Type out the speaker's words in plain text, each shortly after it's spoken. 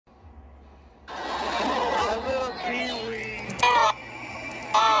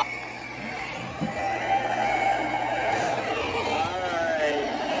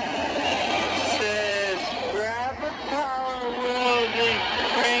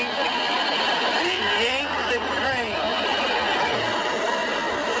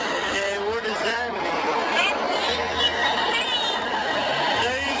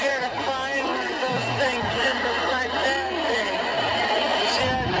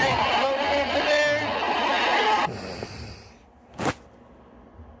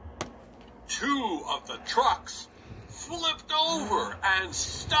trucks flipped over and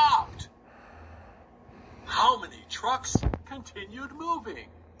stopped. How many trucks continued moving?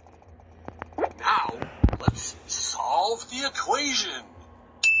 Now, let's solve the equation.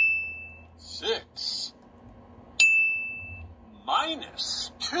 6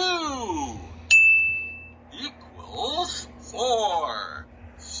 minus 2 equals 4.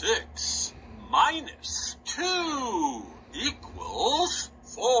 6 minus 2 equals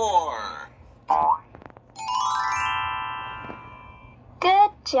 4.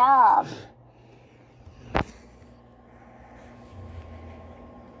 Good job.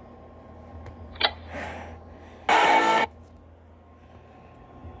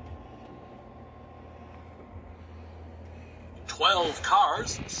 Twelve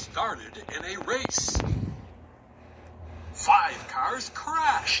cars started in a race. 5 cars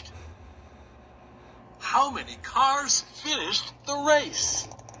crashed. How many cars finished the race?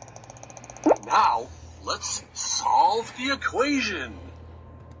 Now, let's solve the equation.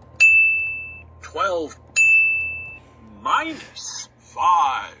 12 minus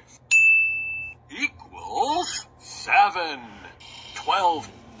 5 equals 7. 12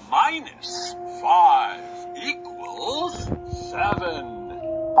 minus 5 equals 7.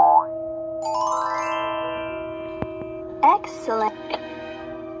 Excellent.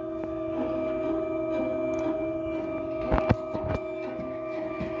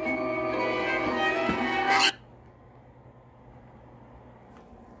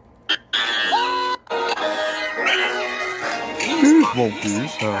 These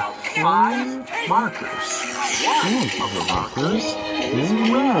monkeys have 5 markers. One of the markers is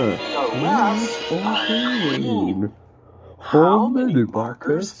red, the rest are green. How many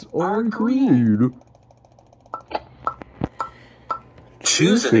markers are green?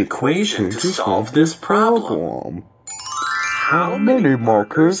 Choose an equation to solve this problem. How many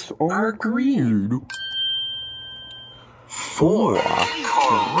markers are green? 4.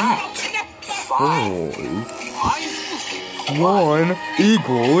 Correct. 5. 1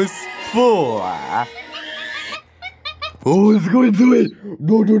 equals 4. Oh, let's go into it!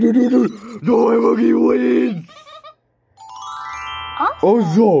 No, my monkey wins!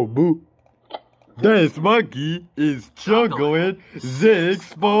 Awesome! This monkey is juggling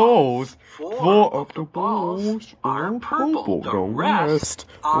 6 balls. 4 of the balls are purple, the rest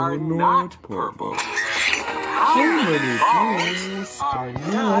are not purple. How many balls are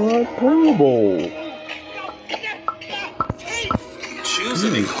not purple? Choose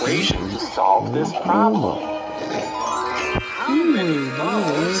an equation to solve this problem. How many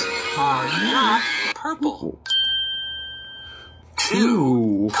balls are not purple?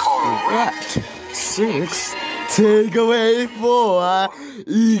 2. Correct. 6. Take away 4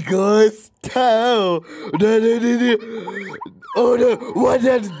 equals 2. Oh no, what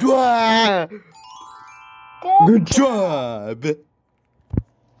is that? Good job.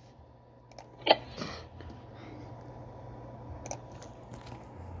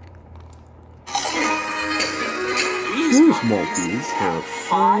 These monkeys have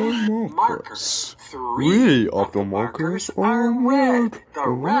 5 markers. 3 of the markers are red, the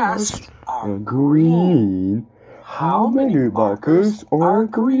rest are green. How many markers are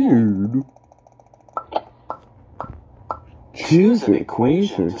green? Choose an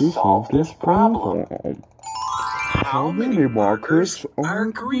equation to solve this problem. How many markers are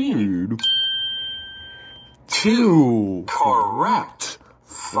green? 2. Correct.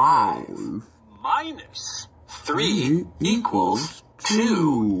 5 minus 3 equals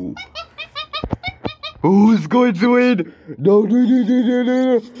 2. Who's going to win? No,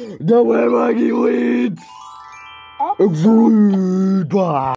 my monkey wins! Excellent!